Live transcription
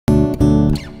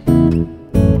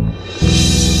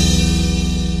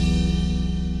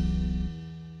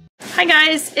Hi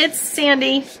guys, it's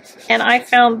Sandy, and I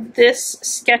found this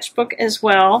sketchbook as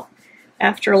well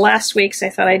after last week's. I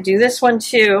thought I'd do this one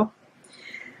too.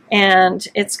 And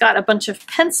it's got a bunch of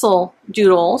pencil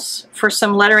doodles for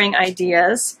some lettering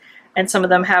ideas, and some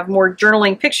of them have more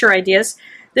journaling picture ideas.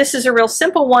 This is a real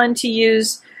simple one to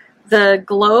use the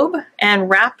globe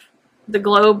and wrap the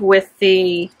globe with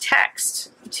the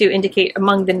text to indicate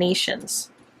among the nations.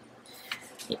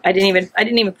 I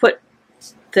didn't even put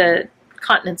the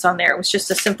continents on there. It was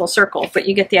just a simple circle, but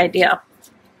you get the idea.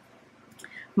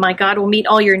 My God will meet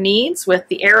all your needs, with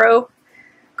the arrow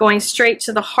going straight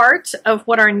to the heart of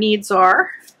what our needs are.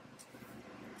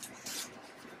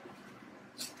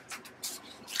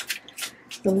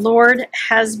 The Lord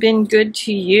has been good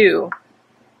to you.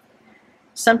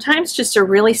 Sometimes just a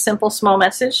really simple, small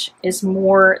message is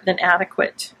more than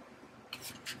adequate.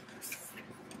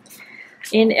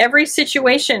 In every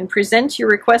situation, present your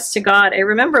requests to God. I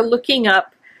remember looking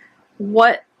up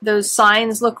what those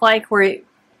signs look like where,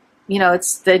 you know,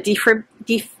 it's the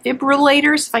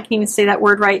defibrillators, if I can even say that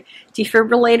word right,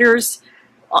 defibrillators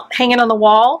hanging on the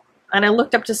wall. And I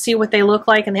looked up to see what they look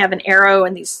like, and they have an arrow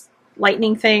and these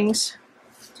lightning things.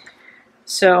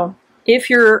 So if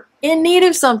you're in need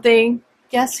of something,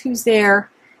 guess who's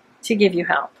there to give you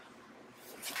help?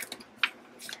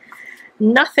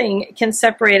 Nothing can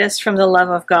separate us from the love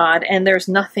of God, and there's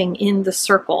nothing in the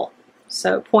circle.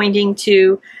 So pointing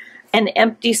to an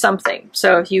empty something.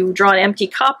 So if you draw an empty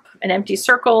cup, an empty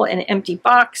circle, an empty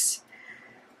box,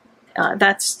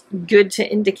 that's good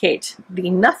to indicate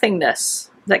the nothingness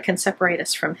that can separate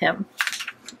us from Him.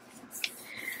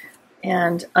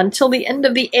 And until the end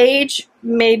of the age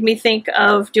made me think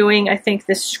of doing, I think,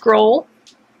 this scroll.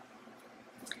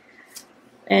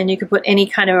 And you could put any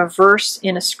kind of a verse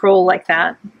in a scroll like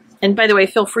that. And by the way,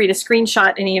 feel free to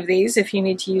screenshot any of these if you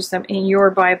need to use them in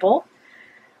your Bible.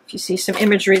 If you see some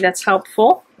imagery that's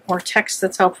helpful, or text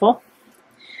that's helpful.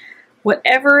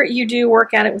 Whatever you do,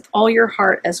 work at it with all your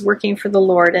heart as working for the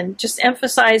Lord, and just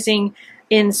emphasizing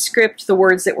in script the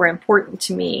words that were important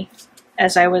to me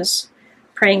as I was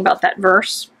praying about that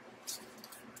verse.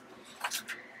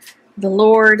 The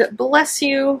Lord bless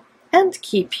you and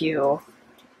keep you.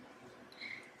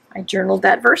 I journaled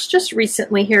that verse just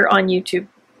recently here on YouTube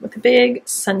with a big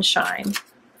sunshine.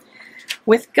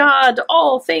 With God,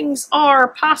 all things are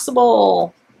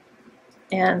possible.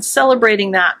 And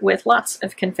celebrating that with lots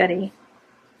of confetti.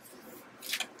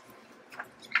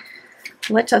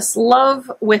 Let us love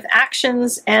with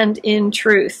actions and in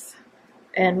truth.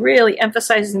 And really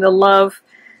emphasizing the love,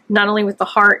 not only with the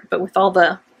heart, but with all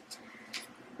the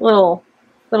little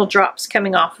drops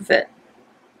coming off of it.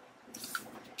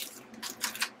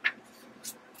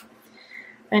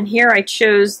 And here I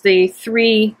chose the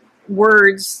three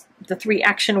words, the three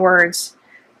action words,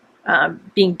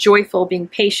 being joyful, being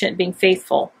patient, being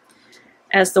faithful,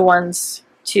 as the ones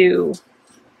to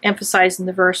emphasize in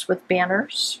the verse with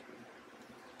banners.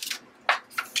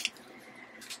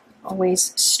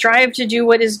 Always strive to do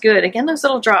what is good. Again, those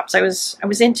little drops. I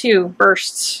was into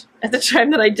bursts at the time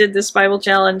that I did this Bible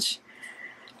challenge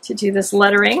to do this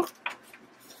lettering.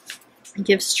 It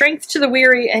gives strength to the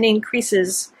weary and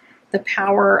increases the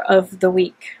power of the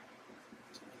weak.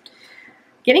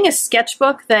 Getting a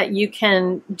sketchbook that you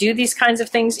can do these kinds of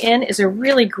things in is a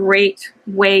really great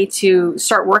way to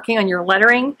start working on your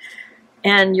lettering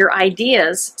and your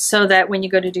ideas, so that when you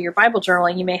go to do your Bible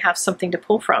journaling, you may have something to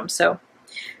pull from. So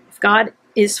if God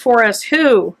is for us,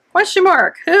 who? Question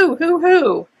mark.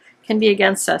 Who can be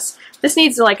against us? This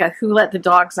needs like a Who Let the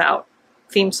Dogs Out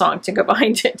theme song to go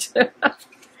behind it.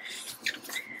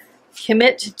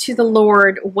 Commit to the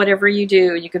Lord whatever you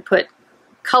do. You could put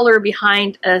color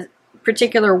behind a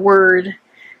particular word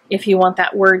if you want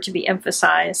that word to be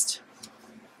emphasized.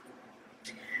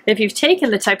 If you've taken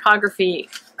the typography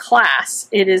class,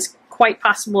 it is quite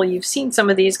possible you've seen some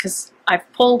of these, because I've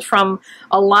pulled from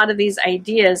a lot of these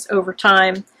ideas over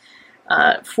time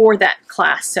for that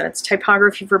class. So it's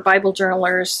Typography for Bible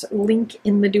Journalers, link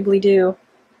in the doobly-doo.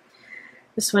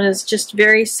 This one is just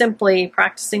very simply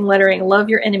practicing lettering. Love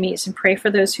your enemies and pray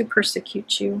for those who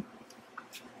persecute you.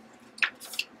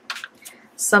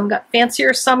 Some got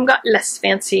fancier, some got less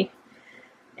fancy.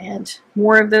 And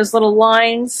more of those little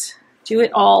lines. Do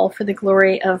it all for the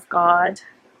glory of God.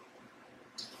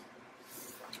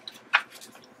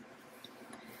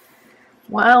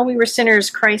 While we were sinners,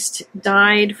 Christ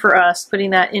died for us, putting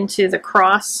that into the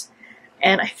cross.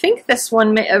 And I think this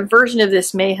one, a version of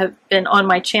this may have been on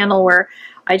my channel, where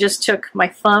I just took my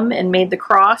thumb and made the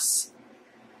cross.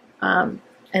 And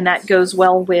that goes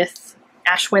well with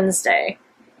Ash Wednesday.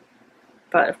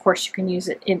 But of course you can use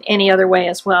it in any other way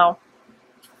as well.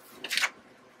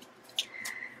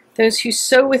 Those who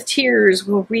sow with tears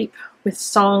will reap with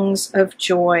songs of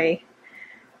joy.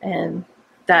 And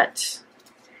that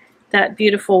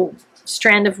beautiful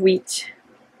strand of wheat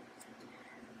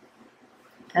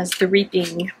as the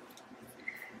reaping.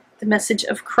 The message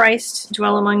of Christ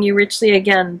dwell among you richly.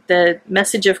 Again, the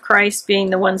message of Christ being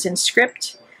the ones in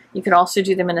script. You could also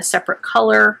do them in a separate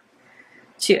color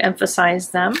to emphasize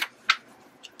them.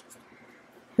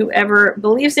 Whoever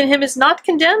believes in him is not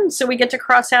condemned, so we get to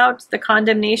cross out the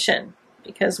condemnation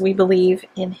because we believe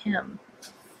in him.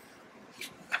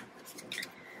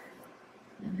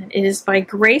 And it is by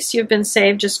grace you've been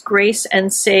saved. Just grace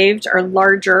and saved are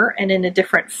larger and in a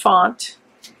different font.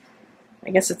 I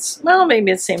guess it's, well,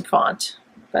 maybe it's the same font,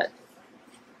 but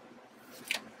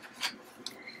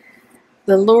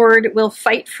the Lord will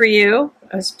fight for you.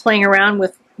 I was playing around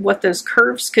with what those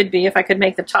curves could be, if I could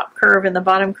make the top curve and the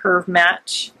bottom curve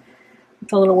match with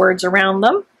the little words around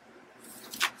them.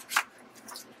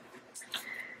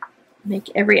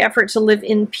 Make every effort to live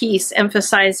in peace,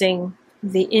 emphasizing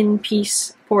the in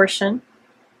peace portion.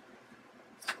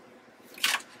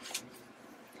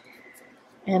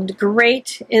 And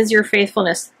great is your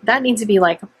faithfulness. That needs to be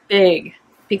like big,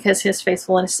 because his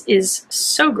faithfulness is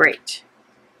so great.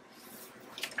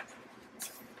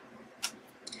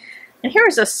 And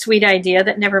here's a sweet idea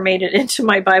that never made it into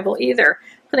my Bible either.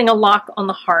 Putting a lock on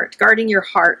the heart, guarding your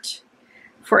heart,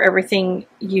 for everything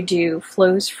you do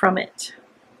flows from it.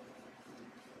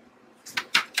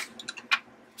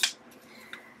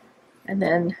 And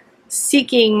then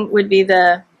seeking would be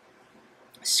the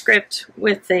script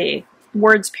with the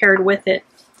words paired with it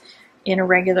in a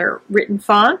regular written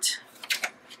font.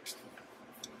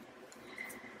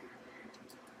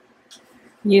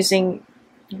 Using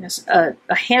a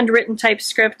handwritten type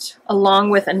script along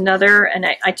with another, and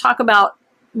I talk about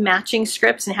matching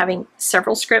scripts and having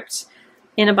several scripts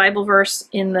in a Bible verse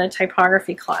in the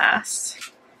typography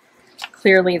class.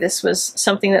 Clearly this was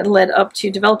something that led up to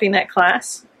developing that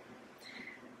class.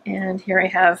 And here I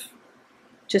have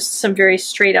just some very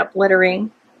straight up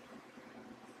lettering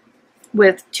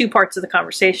with two parts of the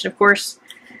conversation, of course,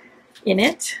 in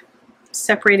it,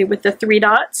 separated with the 3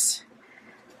 dots.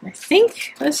 I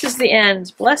think this is the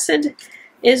end. Blessed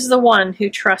is the one who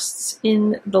trusts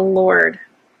in the Lord.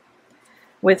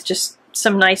 With just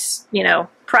some nice,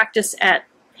 practice at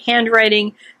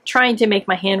handwriting, trying to make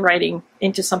my handwriting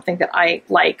into something that I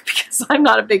like, because I'm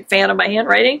not a big fan of my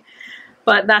handwriting.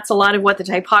 But that's a lot of what the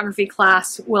typography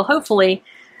class will hopefully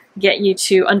get you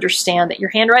to understand, that your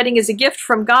handwriting is a gift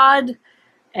from God,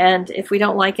 and if we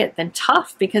don't like it, then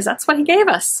tough, because that's what he gave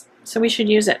us, so we should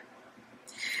use it.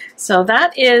 So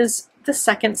that is the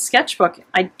second sketchbook.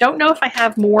 I don't know if I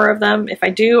have more of them. If I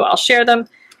do, I'll share them,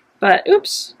 but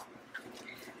oops,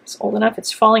 it's old enough,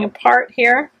 it's falling apart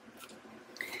here.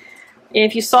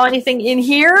 If you saw anything in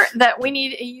here that we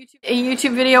need a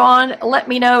YouTube video on, let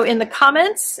me know in the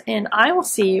comments, and I will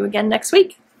see you again next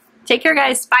week. Take care,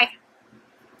 guys. Bye.